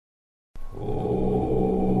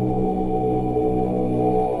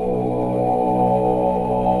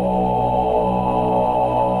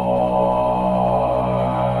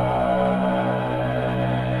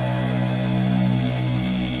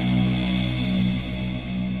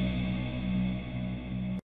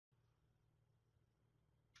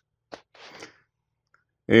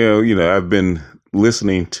I've been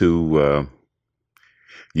listening to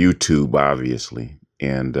YouTube, obviously,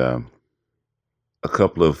 and a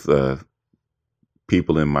couple of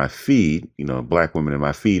people in my feed, black women in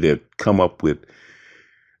my feed, have come up with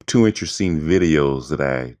two interesting videos that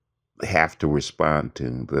I have to respond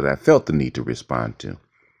to, that I felt the need to respond to.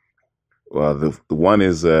 Well, the one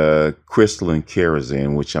is Crystal and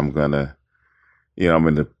Kerosene, which I'm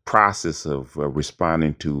in the process of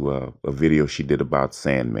responding to a video she did about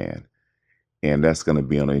Sandman. And that's going to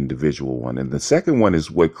be on an individual one. And the second one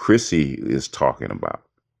is what Chrissie is talking about.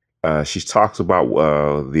 She talks about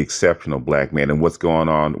the exceptional black man and what's going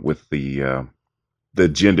on with the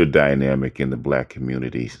gender dynamic in the black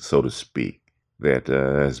community, so to speak, that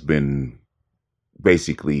has been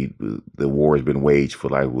basically the war has been waged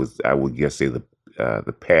for I would guess say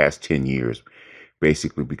the past 10 years,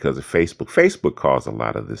 basically because of Facebook. Facebook caused a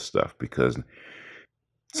lot of this stuff because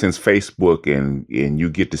since Facebook and you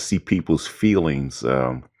get to see people's feelings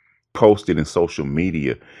posted in social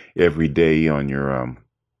media every day on your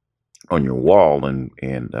wall, and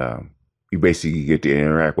you basically get to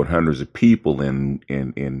interact with hundreds of people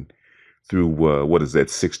and through what is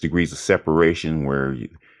that 6 degrees of separation where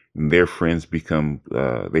their friends become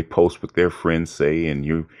they post what their friends say and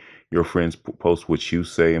your friends post what you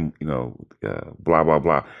say, and blah blah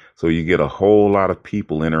blah. So you get a whole lot of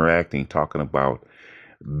people interacting, talking about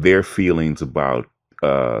their feelings about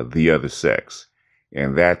the other sex,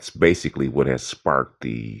 and that's basically what has sparked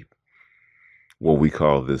the what we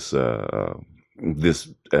call this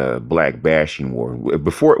black bashing war.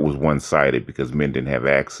 Before it was one-sided because men didn't have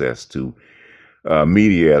access to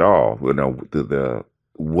media at all. The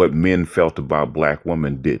what men felt about black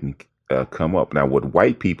women didn't come up. Now, what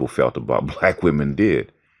white people felt about black women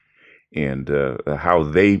did, and how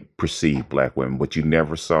they perceived black women, but you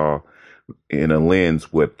never saw in a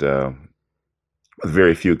lens what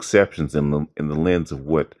very few exceptions in the lens of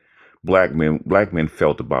what black men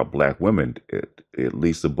felt about black women, at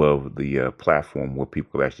least above the platform where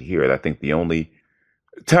people could actually hear it. I think the only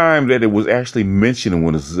time that it was actually mentioned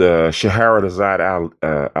was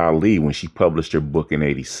Ali when she published her book in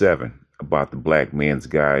 '87 about the black man's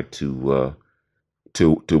guide to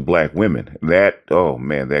black women. That, oh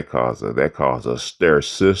man, that caused a stir.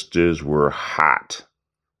 Sisters were hot.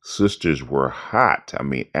 Sisters were hot. I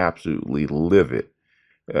mean, absolutely livid.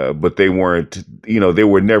 But they weren't, they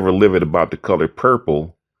were never livid about the color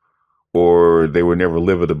purple, or they were never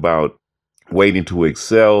livid about waiting to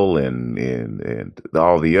excel and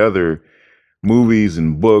all the other movies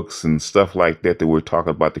and books and stuff like that were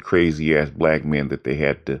talking about the crazy ass black men that they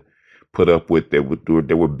had to put up with, that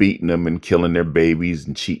were beating them and killing their babies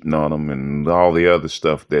and cheating on them and all the other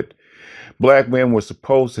stuff that black men were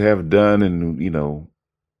supposed to have done, and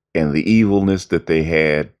the evilness that they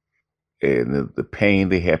had and the pain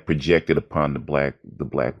they had projected upon the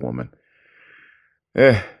black woman.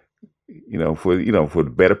 Eh, for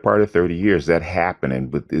the better part of 30 years that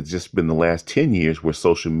happened, but it's just been the last 10 years where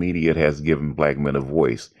social media has given black men a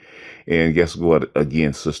voice. And guess what?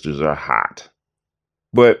 Again, sisters are hot.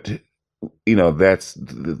 But that's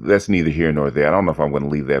neither here nor there. I don't know if I'm going to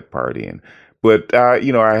leave that part in. But I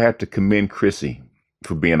have to commend Chrissie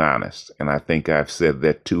for being honest, and I think I've said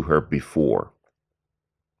that to her before.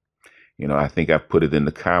 I think I put it in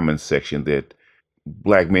the comments section that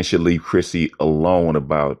black men should leave Chrissie alone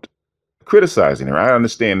about criticizing her. I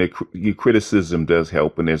understand that criticism does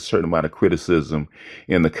help, and there's a certain amount of criticism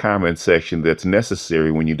in the comment section that's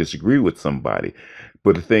necessary when you disagree with somebody.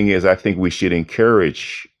 But the thing is, I think we should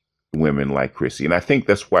encourage women like Chrissie, and I think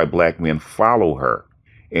that's why black men follow her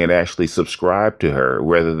and actually subscribe to her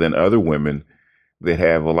rather than other women that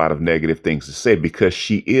have a lot of negative things to say, because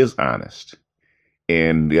she is honest.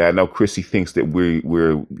 And I know Chrissie thinks that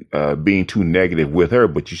we're being too negative with her,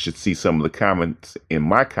 but you should see some of the comments in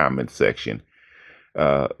my comment section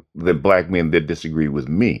that black men that disagree with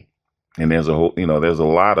me, and there's a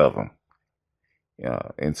lot of them.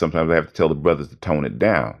 And sometimes I have to tell the brothers to tone it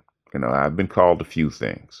down. I've been called a few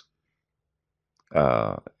things.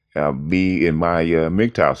 Me in my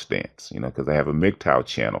MGTOW stance, because I have a MGTOW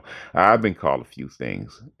channel. I've been called a few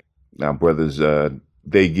things. Now, brothers,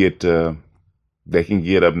 they can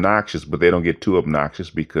get obnoxious, but they don't get too obnoxious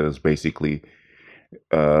because basically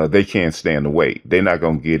they can't stand the weight. They're not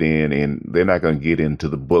going to get in, and they're not going to get into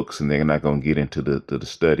the books, and they're not going to get into the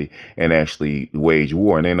study and actually wage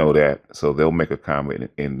war, and they know that, so they'll make a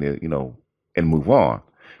comment and move on.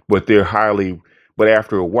 But but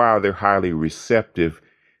after a while, they're highly receptive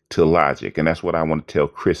to logic, and that's what I want to tell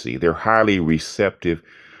Chrissie. They're highly receptive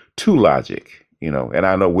to logic, and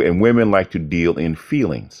I know, and women like to deal in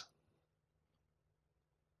feelings.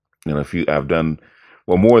 I've done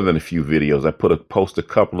well, more than a few videos. I post a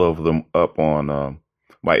couple of them up on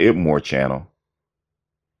my Itmore channel,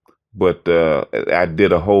 but I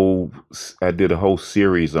did a whole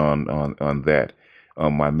series on that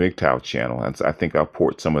on my MGTOW channel, and so I think I'll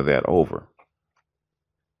port some of that over.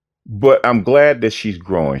 But I'm glad that she's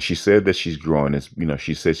growing. She said that she's growing. It's, you know,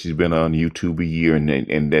 she said she's been on YouTube a year,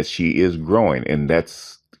 and that she is growing, and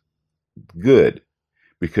that's good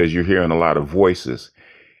because you're hearing a lot of voices.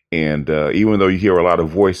 And even though you hear a lot of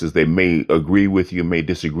voices, they may agree with you, may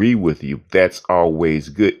disagree with you. That's always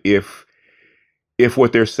good if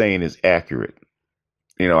what they're saying is accurate.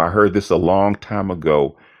 You know, I heard this a long time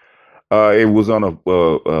ago. It was on a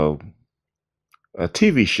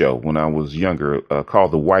TV show when I was younger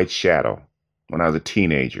called The White Shadow when I was a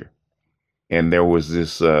teenager, and there was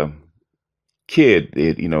this kid,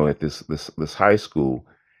 you know, at this high school,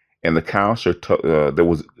 and the counselor that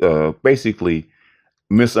was basically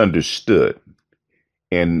misunderstood,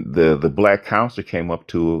 and the black counselor came up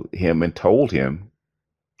to him and told him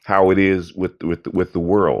how it is with the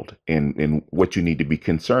world and what you need to be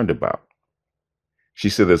concerned about. She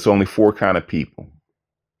said there's only four kind of people: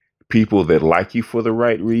 people that like you for the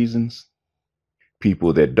right reasons,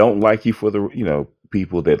 people that don't like you for the, you know,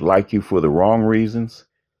 people that like you for the wrong reasons,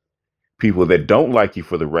 people that don't like you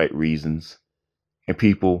for the right reasons, and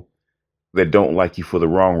people that don't like you for the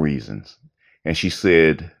wrong reasons. And she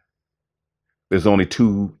said there's only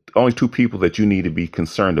two people that you need to be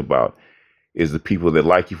concerned about, is the people that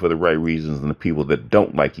like you for the right reasons and the people that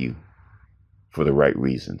don't like you for the right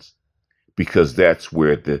reasons, because that's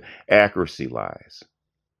where the accuracy lies.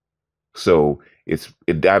 So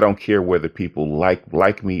I don't care whether people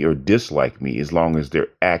like me or dislike me, as long as they're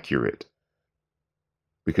accurate.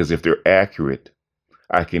 Because if they're accurate,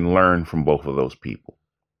 I can learn from both of those people.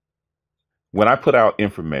 When I put out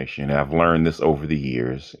information, and I've learned this over the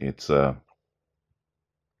years, it's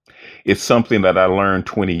something that I learned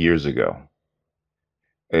 20 years ago.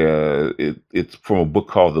 It's from a book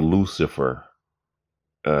called The Lucifer.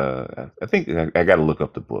 I think I got to look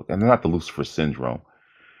up the book, and not the Lucifer Syndrome,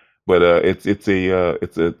 but it's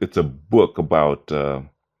a book about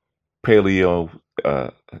paleo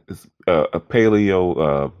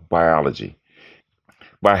biology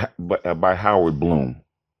by Howard Bloom.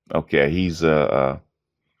 Okay, he's a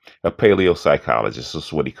paleo psychologist.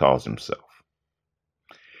 That's what he calls himself.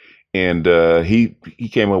 And he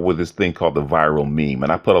came up with this thing called the viral meme,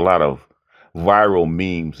 and I put a lot of viral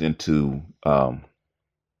memes into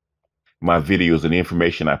my videos and the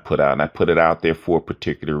information I put out, and I put it out there for a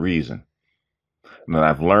particular reason. And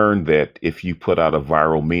I've learned that if you put out a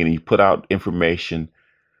viral meme and you put out information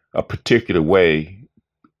a particular way,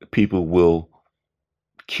 people will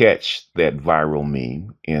catch that viral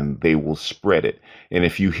meme and they will spread it. And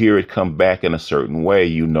if you hear it come back in a certain way,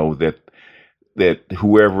 you know that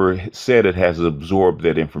whoever said it has absorbed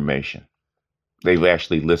that information. They've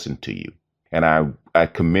actually listened to you. And I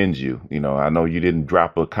commend you. You know, I know you didn't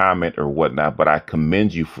drop a comment or whatnot, but I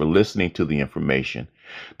commend you for listening to the information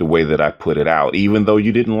the way that I put it out, even though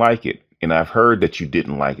you didn't like it. And I've heard that you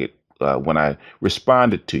didn't like it when I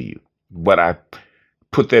responded to you. But I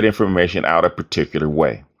put that information out a particular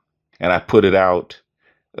way. And I put it out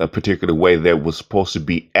a particular way that was supposed to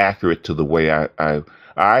be accurate to the way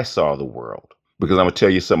I saw the world. Because I'm going to tell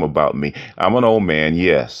you something about me. I'm an old man,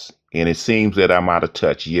 yes. And it seems that I'm out of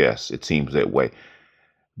touch. Yes, it seems that way.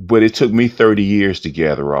 But it took me 30 years to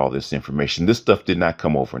gather all this information. This stuff did not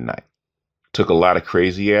come overnight. Took a lot of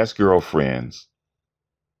crazy ass girlfriends,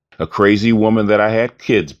 a crazy woman that I had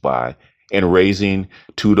kids by, and raising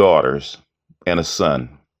two daughters and a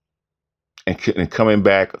son. And coming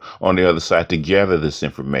back on the other side to gather this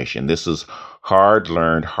information. This is hard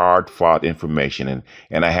learned, hard fought information.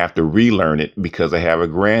 And I have to relearn it because I have a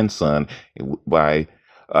grandson by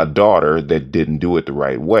a daughter that didn't do it the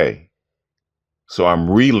right way. So I'm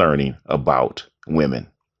relearning about women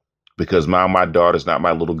because my daughter's not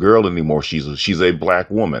my little girl anymore. She's a black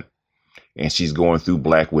woman, and she's going through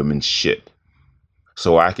black women's shit.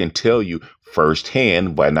 So I can tell you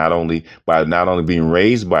firsthand by not only being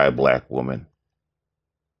raised by a black woman,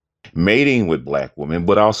 mating with black women,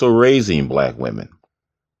 but also raising black women.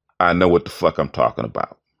 I know what the fuck I'm talking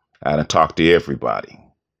about. I done talked to everybody.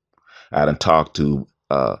 I done talked to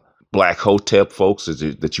black hotep folks,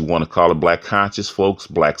 that you want to call it, black conscious folks,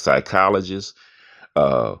 black psychologists.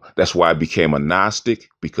 That's why I became a Gnostic,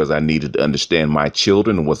 because I needed to understand my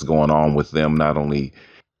children and what's going on with them, not only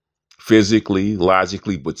physically,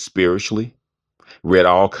 logically, but spiritually. Read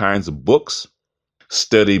all kinds of books,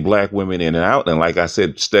 studied black women in and out, and like I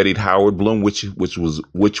said, studied Howard Bloom, which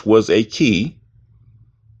was a key,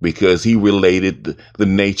 because he related the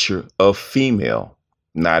nature of female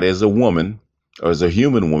not as a woman or as a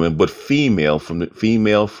human woman, but female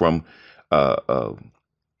uh, uh,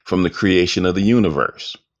 from the creation of the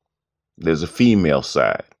universe. There's a female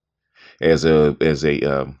side. I'm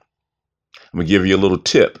gonna give you a little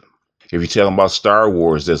tip. If you tell them about Star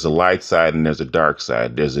Wars, there's a light side and there's a dark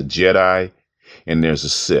side. There's a Jedi and there's a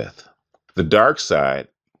Sith. The dark side,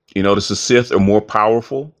 you notice the Sith are more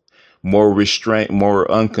powerful, more restrained,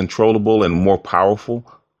 more uncontrollable, and more powerful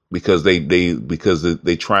because they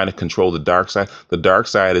trying to control the dark side. The dark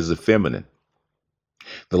side is the feminine.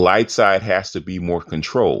 The light side has to be more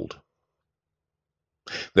controlled.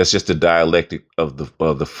 That's just the dialectic of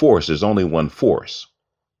the force. There's only one force.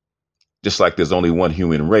 Just like there's only one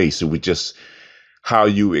human race. It would just how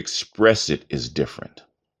you express it is different.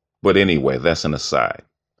 But anyway, that's an aside.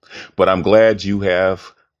 But I'm glad you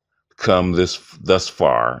have come thus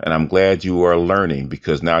far, and I'm glad you are learning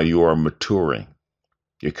because now you are maturing.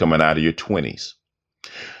 You're coming out of your 20s.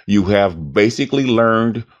 You have basically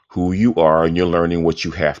learned who you are, and you're learning what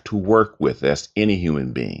you have to work with. That's any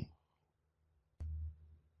human being.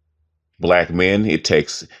 Black men, it's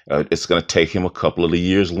going to take him a couple of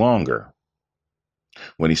years longer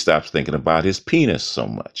when he stops thinking about his penis so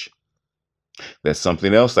much. That's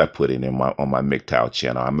something else I put in on my MGTOW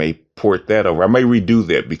channel. I may port that over. I may redo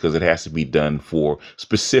that because it has to be done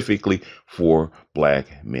specifically for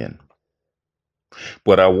Black men.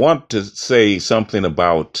 But I want to say something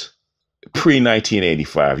about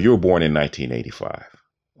pre-1985. You were born in 1985.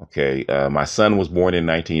 Okay. My son was born in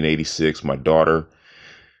 1986. My daughter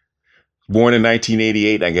born in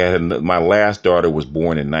 1988. My last daughter was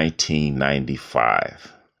born in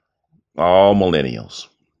 1995. All millennials.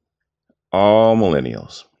 All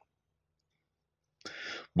millennials.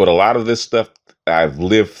 But a lot of this stuff I've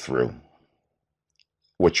lived through.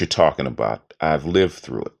 What you're talking about, I've lived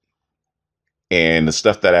through it. And the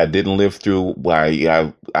stuff that I didn't live through,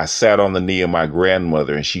 I sat on the knee of my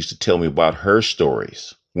grandmother and she used to tell me about her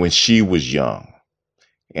stories when she was young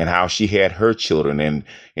and how she had her children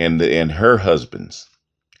and her husbands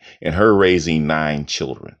and her raising 9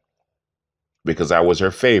 children because I was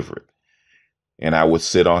her favorite. And I would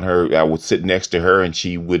sit next to her and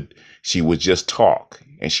she would just talk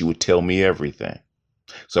and she would tell me everything.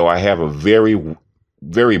 So I have a very,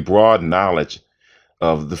 very broad knowledge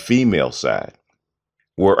of the female side.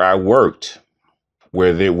 Where I worked,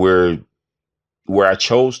 where I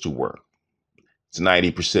chose to work, it's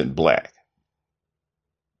 90% Black.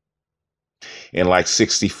 And like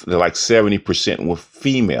 70% were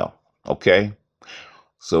female. Okay.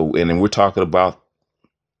 So, and then we're talking about,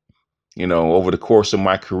 over the course of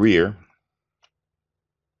my career,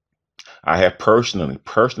 I have personally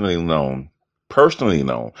known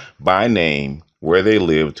by name where they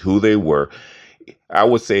lived, who they were. I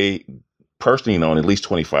would say personally known at least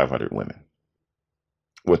 2,500 women.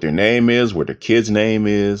 What their name is, what their kid's name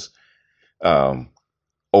is, known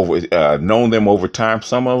them over time.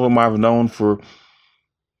 Some of them I've known for,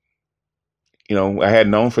 I had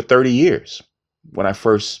known for 30 years when I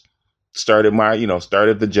first started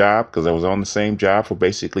started the job because I was on the same job for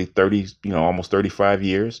basically 30, almost 35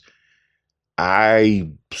 years. I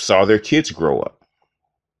saw their kids grow up.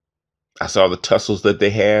 I saw the tussles that they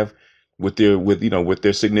have with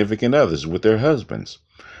their significant others, with their husbands.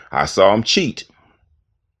 I saw them cheat.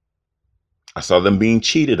 I saw them being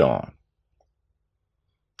cheated on.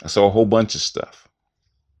 I saw a whole bunch of stuff.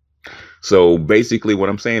 So basically what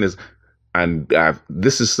I'm saying is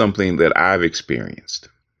this is something that I've experienced.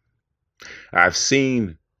 I've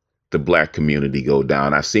seen the Black community go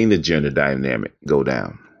down. I've seen the gender dynamic go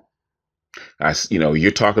down.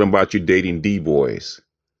 You're talking about you dating D-boys.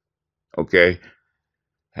 Okay.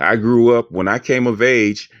 I grew up when I came of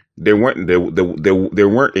age, there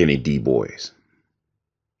weren't any D-boys.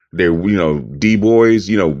 D-boys,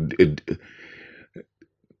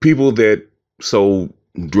 people that sold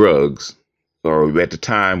drugs, or at the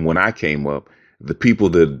time when I came up, the people,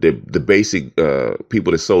 the basic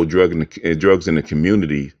people that sold drugs in the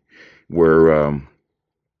community were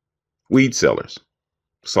weed sellers.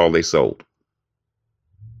 That's all they sold.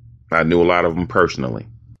 I knew a lot of them personally.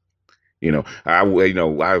 I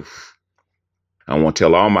won't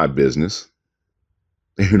tell all my business.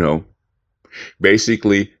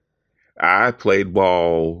 Basically, I played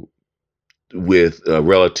ball with a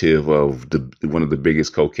relative of one of the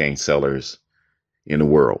biggest cocaine sellers in the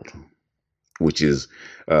world, which is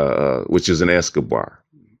an Escobar.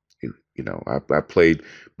 I played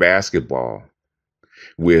basketball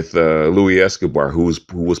with Louis Escobar, who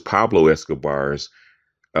was Pablo Escobar's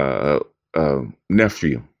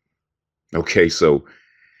nephew. Okay, so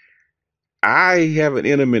I have an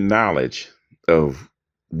intimate knowledge of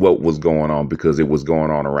what was going on because it was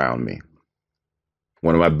going on around me.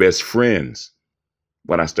 One of my best friends,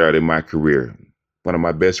 when I started my career, one of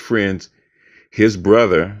my best friends, his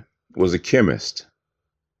brother was a chemist.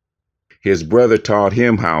 His brother taught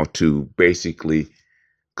him how to basically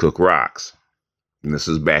cook rocks. And this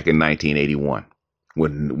is back in 1981,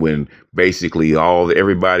 when basically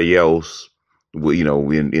everybody else,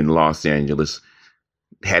 in Los Angeles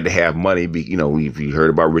had to have money. If you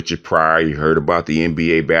heard about Richard Pryor, you heard about the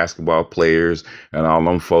NBA basketball players and all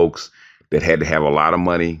them folks that had to have a lot of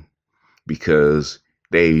money because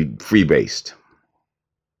they freebased.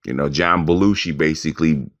 John Belushi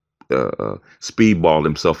basically speedballed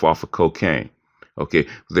himself off of cocaine. Okay,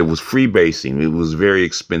 there was freebasing. It was a very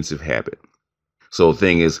expensive habit. So the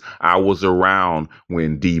thing is, I was around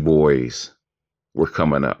when D-boys were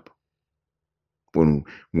coming up.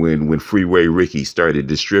 When Freeway Ricky started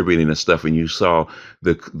distributing the stuff, and you saw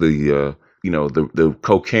the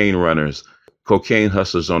cocaine runners, cocaine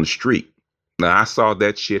hustlers on the street. Now I saw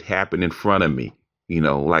that shit happen in front of me.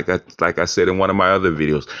 Like I said in one of my other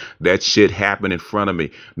videos, that shit happened in front of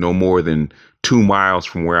me, no more than 2 miles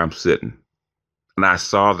from where I'm sitting. And I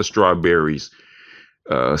saw the strawberries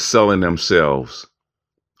selling themselves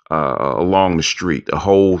along the street, a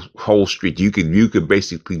whole street. You could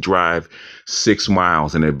basically drive 6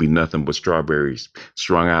 miles and there'd be nothing but strawberries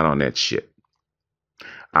strung out on that shit.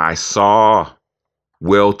 I saw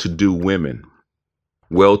well-to-do women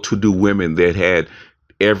that had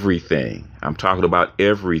everything. I'm talking about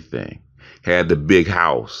everything. Had the big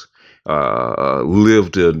house,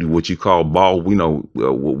 lived what you call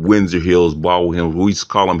Windsor Hills, Baldwin. We used to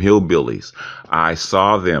call them hillbillies. I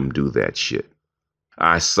saw them do that shit.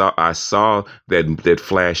 I saw that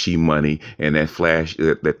flashy money and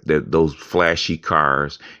those flashy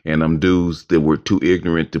cars and them dudes that were too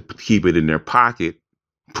ignorant to keep it in their pocket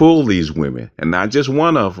pull these women, and not just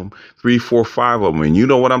one of them, 3, 4, 5 of them. And you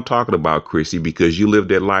know what I'm talking about, Chrissy, because you lived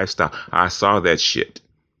that lifestyle. I saw that shit.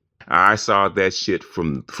 I saw that shit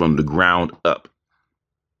from the ground up,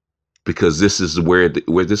 because this is where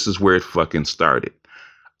it fucking started.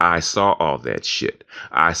 I saw all that shit.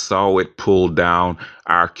 I saw it pull down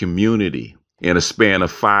our community in a span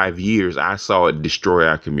of 5 years. I saw it destroy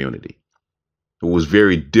our community. It was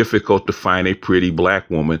very difficult to find a pretty black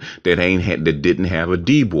woman that didn't have a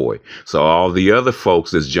D-boy. So all the other folks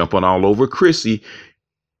that's jumping all over Chrissy,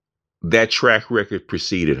 that track record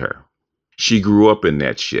preceded her. She grew up in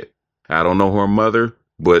that shit. I don't know her mother,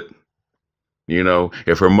 but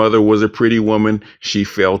if her mother was a pretty woman, she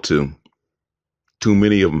fell too. Too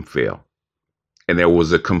many of them fell. And there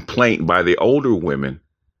was a complaint by the older women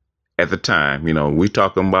at the time. We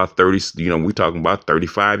talking about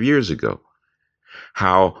 35 years ago.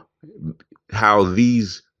 How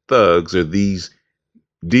these thugs or these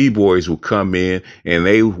D-boys would come in and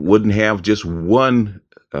they wouldn't have just one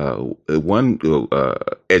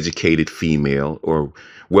educated female or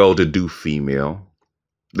well-to-do female.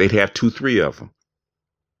 They'd have 2, 3 of them,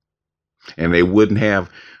 and they wouldn't have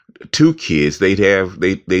 2 kids. They'd have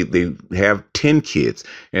 10 kids,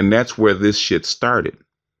 and that's where this shit started.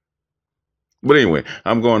 But anyway,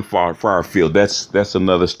 I'm going far afield. That's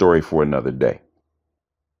another story for another day.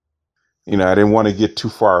 I didn't want to get too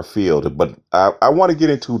far afield, but I want to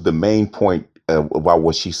get into the main point about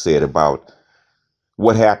what she said about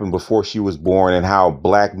what happened before she was born and how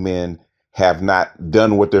black men have not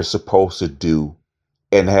done what they're supposed to do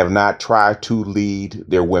and have not tried to lead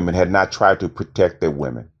their women, had not tried to protect their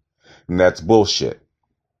women. And that's bullshit.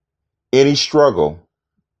 Any struggle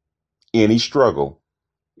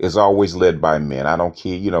is always led by men. I don't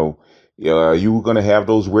care, you're going to have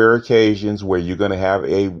those rare occasions where you're going to have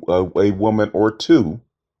a woman or two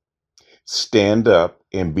stand up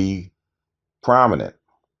and be prominent.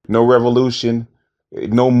 No revolution,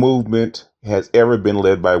 no movement has ever been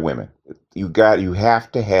led by women. You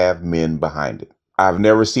have to have men behind it. I've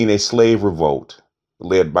never seen a slave revolt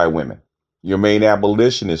led by women. Your main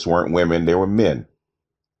abolitionists weren't women, they were men.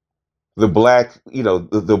 The black,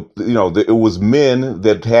 it was men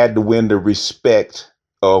that had to win the respect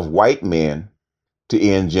of white men to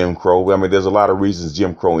end Jim Crow. I mean, there's a lot of reasons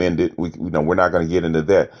Jim Crow ended. We're not going to get into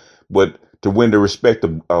that, but to win the respect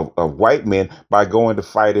of white men by going to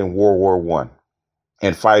fight in World War I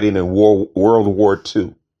and fighting in World War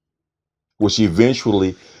II, which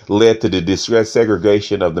eventually led to the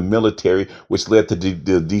desegregation of the military, which led to the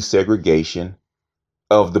desegregation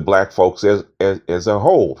of the black folks as a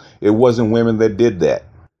whole. It wasn't women that did that.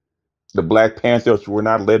 The Black Panthers were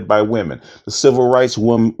not led by women. The Civil Rights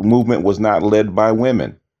movement was not led by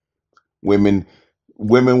women. Women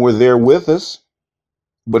were there with us,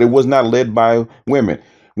 but it was not led by women.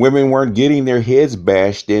 Women weren't getting their heads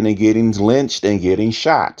bashed in and getting lynched and getting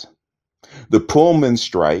shot. The Pullman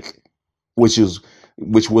strike, which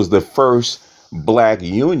was the first black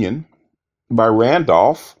union by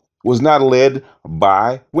Randolph, was not led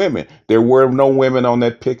by women. There were no women on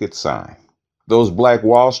that picket sign. Those Black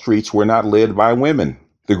Wall Streets were not led by women.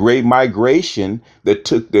 The Great Migration that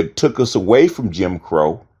took us away from Jim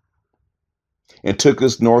Crow and took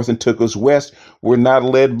us north and took us west were not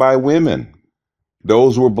led by women.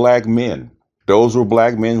 Those were black men. Those were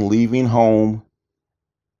black men leaving home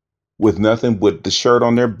with nothing but the shirt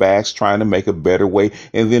on their backs, trying to make a better way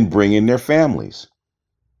and then bringing their families.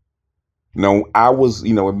 Me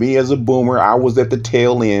as a boomer, I was at the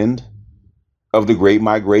tail end of the Great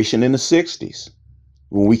Migration in the 60s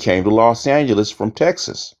when we came to Los Angeles from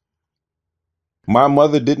Texas. My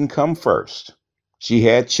mother didn't come first. She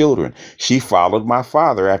had children. She followed my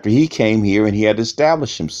father after he came here and he had to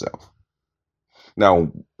establish himself.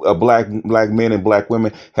 Now, black men and black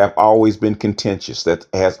women have always been contentious. That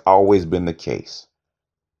has always been the case.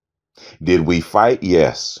 Did we fight?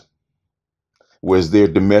 Yes. Was there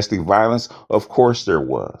domestic violence? Of course there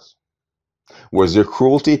was. Was there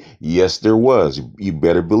cruelty? Yes, there was. You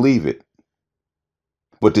better believe it.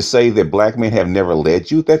 But to say that black men have never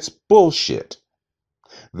led you, that's bullshit.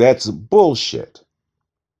 That's bullshit.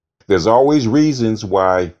 There's always reasons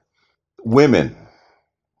why women,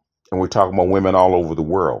 and we're talking about women all over the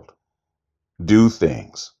world, do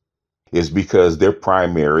things. It's because their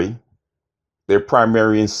primary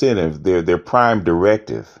incentive, their prime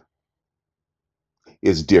directive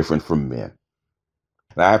is different from men.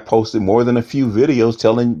 And I posted more than a few videos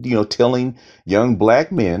telling young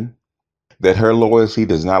black men that her loyalty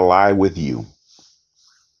does not lie with you.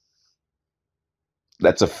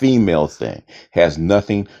 That's a female thing. Has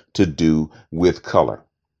nothing to do with color.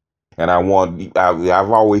 And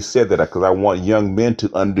I've always said that because I want young men to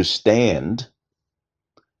understand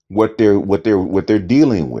what they're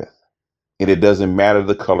dealing with. And it doesn't matter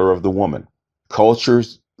the color of the woman. Culture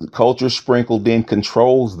sprinkled in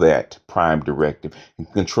controls that prime directive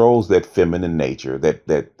and controls that feminine nature,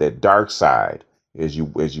 that dark side, as you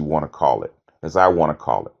want to call it, as I want to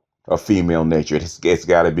call it. A female nature. It's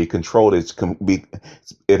got to be controlled.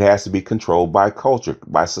 It has to be controlled by culture,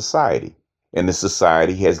 by society, and the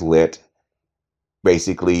society has let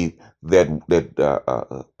basically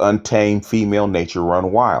that untamed female nature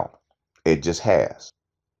run wild. It just has,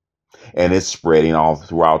 and it's spreading all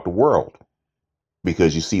throughout the world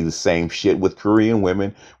because you see the same shit with Korean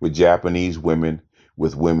women, with Japanese women,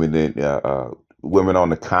 with women that. Women on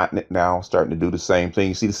the continent now starting to do the same thing.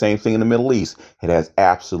 You see the same thing in the Middle East. It has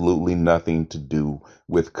absolutely nothing to do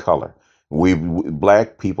with color.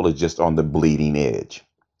 Black people are just on the bleeding edge.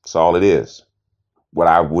 That's all it is. What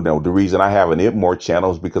I would know, the reason I have an IPMOR channel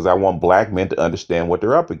is because I want black men to understand what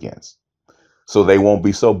they're up against, so they won't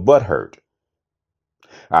be so butthurt.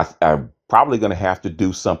 I'm probably going to have to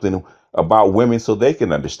do something about women so they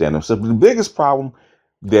can understand themselves. The biggest problem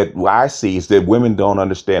that I see is that women don't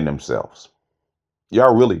understand themselves.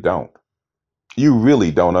 Y'all really don't. You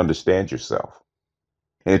really don't understand yourself.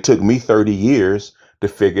 And it took me 30 years to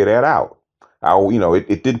figure that out.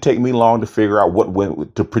 It didn't take me long to figure out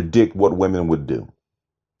to predict what women would do,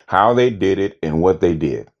 how they did it, and what they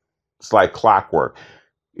did. It's like clockwork.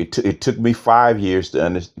 It took me 5 years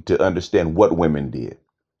to understand what women did.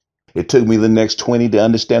 It took me the next 20 to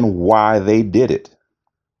understand why they did it,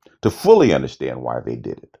 to fully understand why they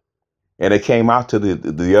did it. And it came out to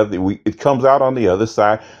it comes out on the other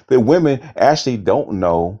side that women actually don't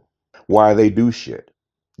know why they do shit.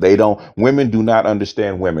 Women do not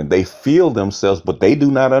understand women. They feel themselves, but they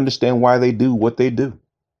do not understand why they do what they do.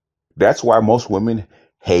 That's why most women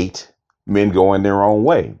hate men going their own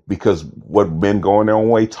way, because what men going their own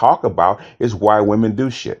way talk about is why women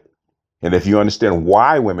do shit. And if you understand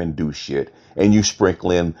why women do shit and you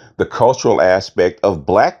sprinkle in the cultural aspect of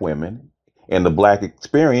black women and the black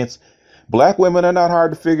experience, black women are not hard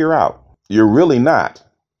to figure out. You're really not.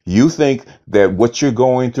 You think that what you're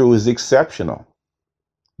going through is exceptional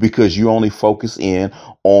because you only focus in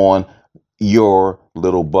on your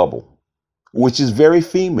little bubble, which is very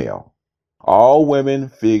female. All women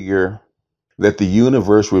figure that the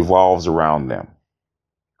universe revolves around them,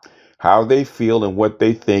 how they feel and what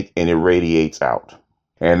they think, and it radiates out.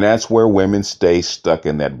 And that's where women stay stuck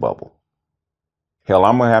in that bubble. Hell,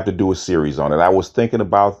 I'm going to have to do a series on it. I was thinking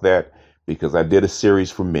about that because I did a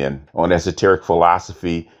series for men on esoteric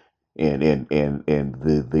philosophy and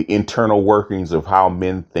the internal workings of how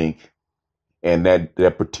men think and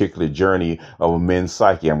that particular journey of a men's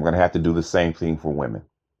psyche. I'm going to have to do the same thing for women,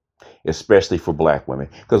 especially for black women,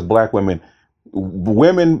 because black women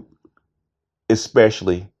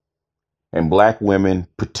especially, and black women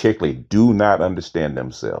particularly, do not understand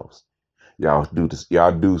themselves. Y'all do this.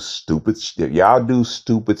 Y'all do stupid shit. Y'all do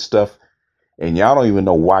stupid stuff, and y'all don't even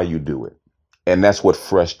know why you do it. And that's what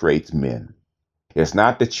frustrates men. It's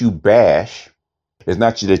not that you bash. It's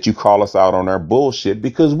not that you call us out on our bullshit,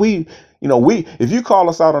 because if you call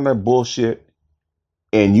us out on our bullshit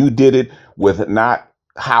and you did it with not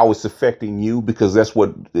how it's affecting you, because that's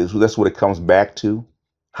what it comes back to.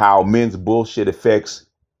 How men's bullshit affects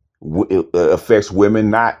women,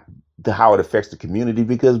 not how it affects the community,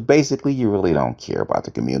 because basically you really don't care about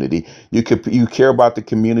the community. You care about the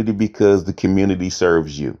community because the community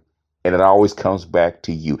serves you, and it always comes back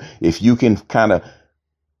to you. If you can kind of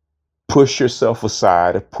push yourself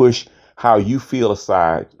aside, or push how you feel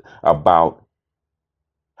aside about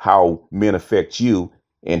how men affect you,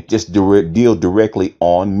 and just deal directly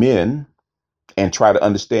on men, and try to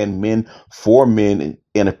understand men for men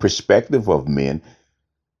in a perspective of men,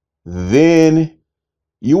 then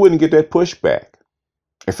you wouldn't get that pushback.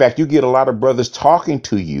 In fact, you get a lot of brothers talking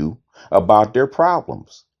to you about their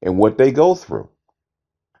problems and what they go through.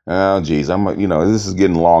 Oh, geez, this is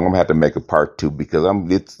getting long. I'm gonna have to make a part two, because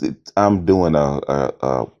I'm doing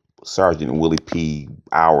a Sergeant Willie P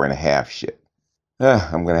hour and a half shit.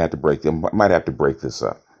 I'm gonna have to might have to break this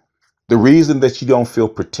up. The reason that you don't feel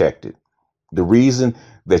protected, the reason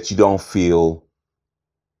that you don't feel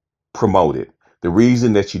promoted, the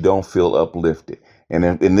reason that you don't feel uplifted,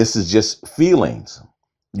 and this is just feelings.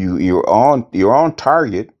 You're on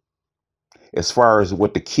target as far as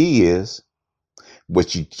what the key is,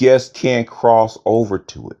 but you just can't cross over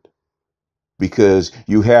to it because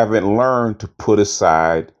you haven't learned to put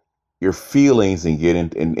aside your feelings and get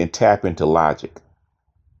in and tap into logic.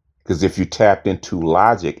 Because if you tapped into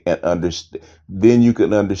logic and understand, then you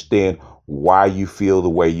can understand why you feel the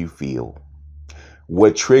way you feel,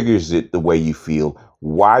 what triggers it the way you feel,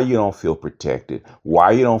 why you don't feel protected,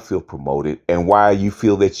 why you don't feel promoted, and why you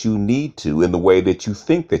feel that you need to in the way that you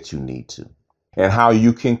think that you need to, and how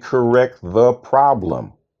you can correct the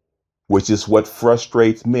problem, which is what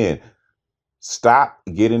frustrates men. Stop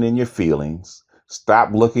getting in your feelings.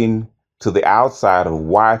 Stop looking to the outside of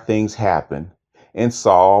why things happen, and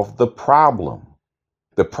solve the problem.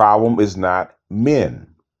 The problem is not men.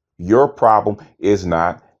 Your problem is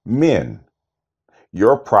not men.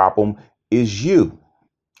 Your problem is you.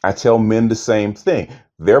 I tell men the same thing.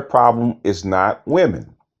 Their problem is not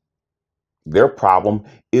women. Their problem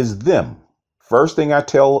is them. First thing I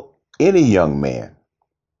tell any young man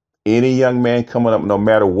coming up, no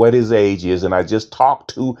matter what his age is, and I just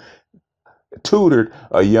tutored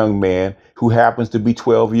a young man who happens to be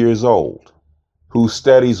 12 years old, whose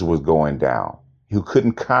studies was going down, who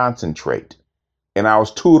couldn't concentrate. And I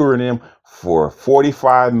was tutoring him for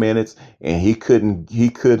 45 minutes, and he couldn't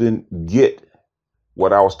get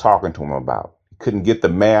what I was talking to him about. He couldn't get the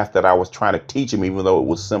math that I was trying to teach him, even though it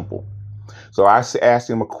was simple. So I asked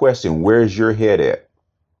him a question: where's your head at?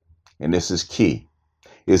 And this is key.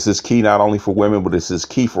 This is key not only for women, but this is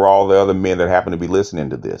key for all the other men that happen to be listening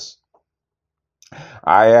to this.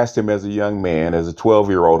 I asked him as a young man, as a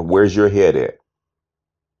 12-year-old, where's your head at?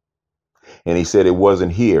 And he said it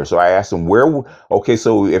wasn't here. So I asked him, okay,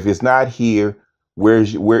 so if it's not here, where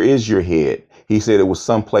is your head? He said it was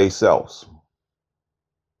someplace else.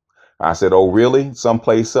 I said, oh, really?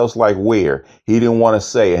 Someplace else, like where? He didn't want to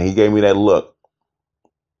say, and he gave me that look.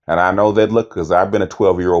 And I know that look because I've been a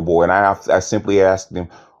 12-year-old boy, and I simply asked him,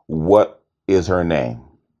 what is her name?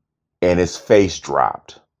 And his face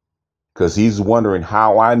dropped because he's wondering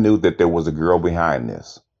how I knew that there was a girl behind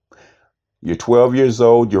this. You're 12 years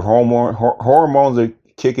old, your hormones are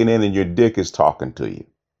kicking in, and your dick is talking to you.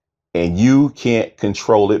 And you can't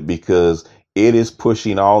control it because it is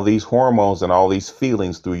pushing all these hormones and all these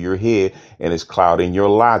feelings through your head, and it's clouding your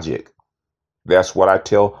logic. That's what I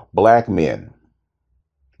tell black men.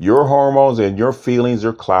 Your hormones and your feelings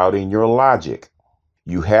are clouding your logic.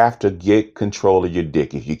 You have to get control of your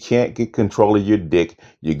dick. If you can't get control of your dick,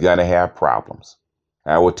 you're going to have problems.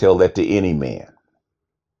 I would tell that to any man.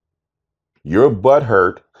 You're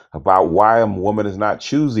butthurt about why a woman is not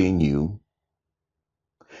choosing you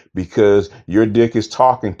because your dick is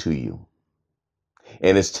talking to you.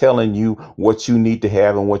 And it's telling you what you need to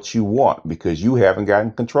have and what you want because you haven't gotten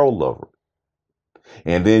control over it.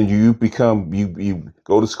 And then you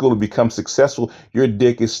go to school and become successful. Your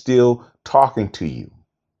dick is still talking to you.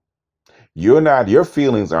 Your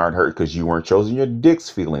feelings aren't hurt because you weren't chosen. Your dick's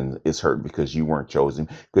feeling is hurt because you weren't chosen,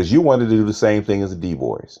 because you wanted to do the same thing as the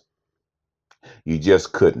D-boys. You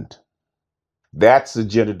just couldn't. That's the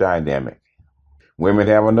gender dynamic. Women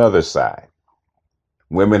have another side.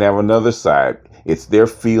 Women have another side. It's their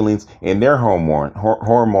feelings and their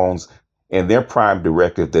hormones and their prime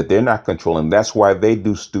directive that they're not controlling. That's why they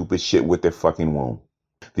do stupid shit with their fucking womb.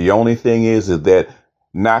 The only thing is that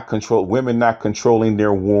women not controlling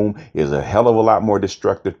their womb is a hell of a lot more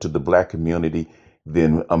destructive to the black community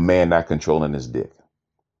than a man not controlling his dick.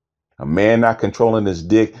 A man not controlling his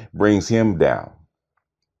dick brings him down.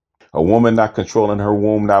 A woman not controlling her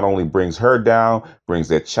womb not only brings her down, brings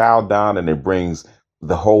that child down, and it brings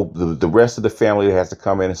the rest of the family that has to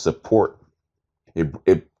come in and support.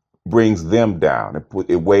 It brings them down.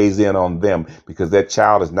 It weighs in on them because that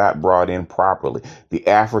child is not brought in properly. The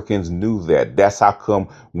Africans knew that. That's how come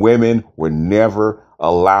women were never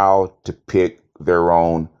allowed to pick their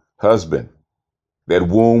own husband. That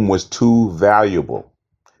womb was too valuable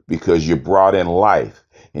because you brought in life,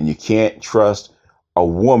 and you can't trust a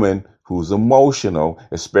woman who's emotional,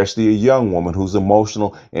 especially a young woman who's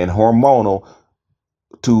emotional and hormonal,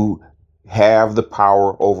 to have the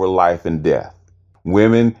power over life and death.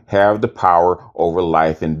 Women have the power over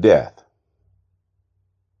life and death.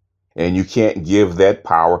 And you can't give that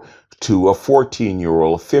power to a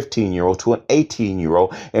 14-year-old, a 15-year-old, to an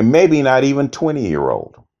 18-year-old, and maybe not even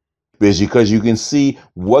 20-year-old. Because you can see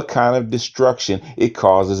what kind of destruction it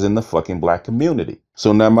causes in the fucking black community.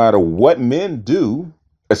 So no matter what men do,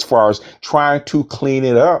 as far as trying to clean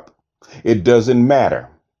it up, it doesn't matter.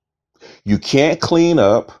 You can't clean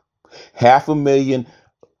up 500,000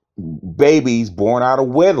 babies born out of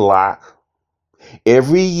wedlock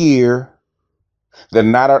every year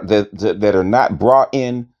that are not brought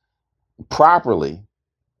in properly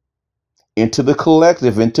into the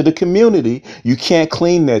collective, into the community. You can't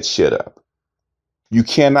clean that shit up. You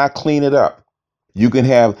cannot clean it up. You can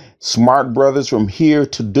have smart brothers from here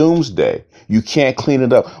to doomsday. You can't clean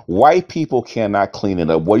it up. White people cannot clean it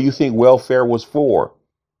up. What do you think welfare was for?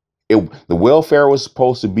 The welfare was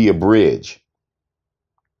supposed to be a bridge.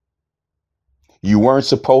 You weren't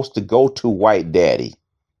supposed to go to white daddy.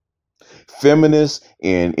 Feminists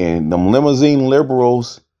and them limousine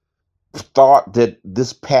liberals thought that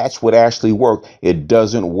this patch would actually work. It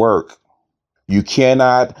doesn't work.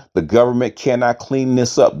 The government cannot clean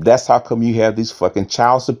this up. That's how come you have these fucking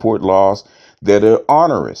child support laws that are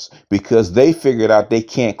onerous, because they figured out they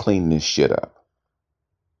can't clean this shit up.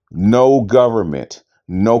 No government,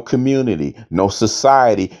 no community, no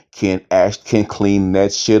society can clean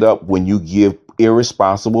that shit up when you give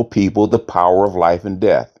irresponsible people the power of life and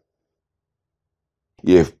death.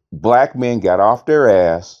 If black men got off their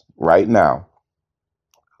ass right now,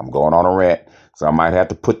 I'm going on a rant, so I might have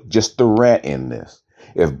to put just the rant in this.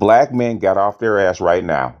 If black men got off their ass right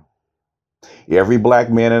now, every black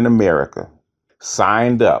man in America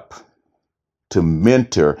signed up to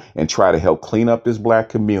mentor and try to help clean up this black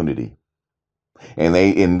community, and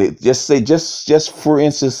they just for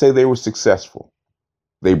instance, say they were successful.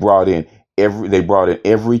 They brought in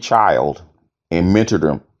every child and mentored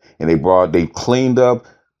them, and they cleaned up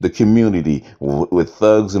the community with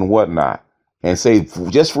thugs and whatnot. And say,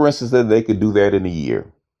 just for instance, that they could do that in a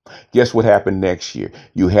year. Guess what happened next year?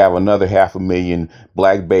 You have another 500,000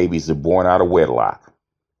 black babies that are born out of wedlock,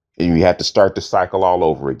 and you have to start the cycle all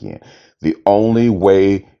over again. The only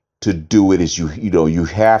way to do it is you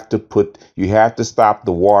have to stop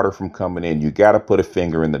the water from coming in. You got to put a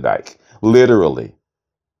finger in the dike, literally.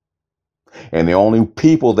 And the only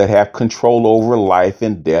people that have control over life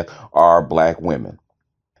and death are black women.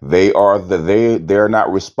 They're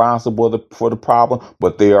not responsible for the problem,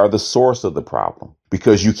 but they are the source of the problem,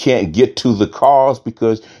 because you can't get to the cause,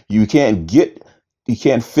 because you can't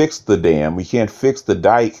fix the dam. You can't fix the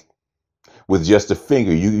dike with just a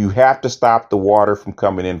finger. You have to stop the water from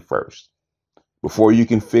coming in first. Before you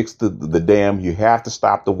can fix the dam, you have to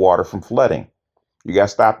stop the water from flooding. You got to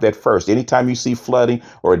stop that first. Anytime you see flooding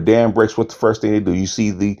or a dam breaks, what's the first thing they do? You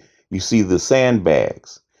see the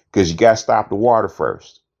sandbags, because you got to stop the water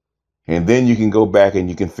first. And then you can go back and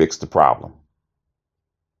you can fix the problem.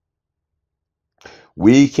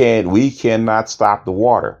 We cannot stop the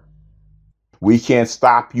water. We can't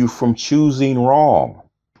stop you from choosing wrong.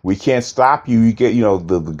 We can't stop you.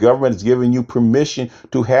 The government is giving you permission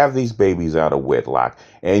to have these babies out of wedlock,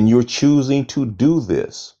 and you're choosing to do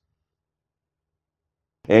this.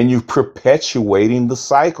 And you're perpetuating the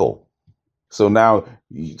cycle. So now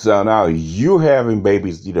you're having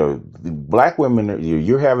babies, black women,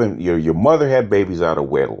 you're having, your mother had babies out of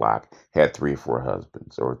wedlock, had 3 or 4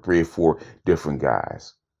 husbands, or 3 or 4 different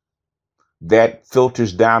guys. That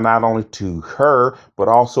filters down not only to her, but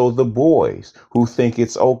also the boys who think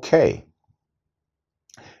it's okay.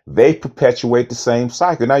 they perpetuate the same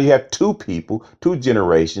cycle. Now you have two people, two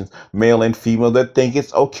generations, male and female, that think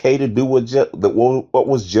it's okay to do what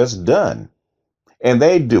was just done. And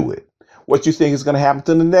they do it. What you think is going to happen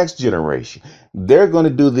to the next generation? They're going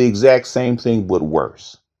to do the exact same thing, but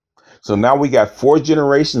worse. So now we got 4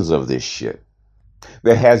 generations of this shit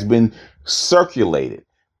that has been circulated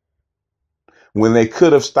when they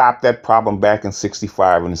could have stopped that problem back in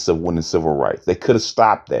 65 when the civil rights. They could have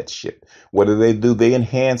stopped that shit. What did they do? They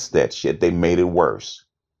enhanced that shit. They made it worse.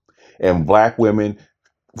 And black women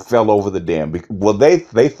fell over the dam. Well, they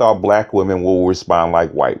thought black women will respond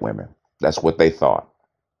like white women. That's what they thought.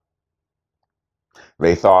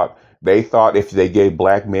 They thought if they gave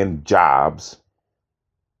black men jobs,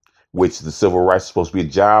 which the civil rights is supposed to be a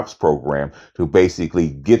jobs program to basically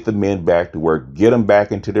get the men back to work, get them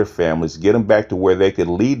back into their families, get them back to where they could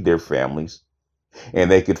lead their families and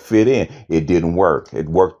they could fit in. It didn't work. It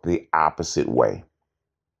worked the opposite way.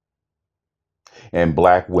 And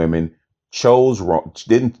black women chose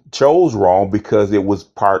wrong because it was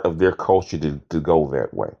part of their culture to go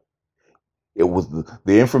that way. It was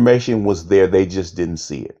the information was there. They just didn't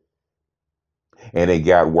see it. And it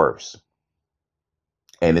got worse.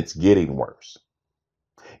 And it's getting worse.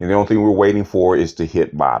 And the only thing we're waiting for is to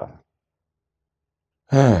hit bottom.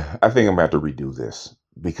 I think I'm gonna have to redo this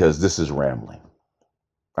because this is rambling.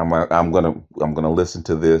 I'm gonna listen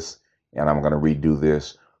to this and I'm gonna redo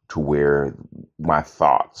this to where my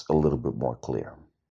thoughts a little bit more clear.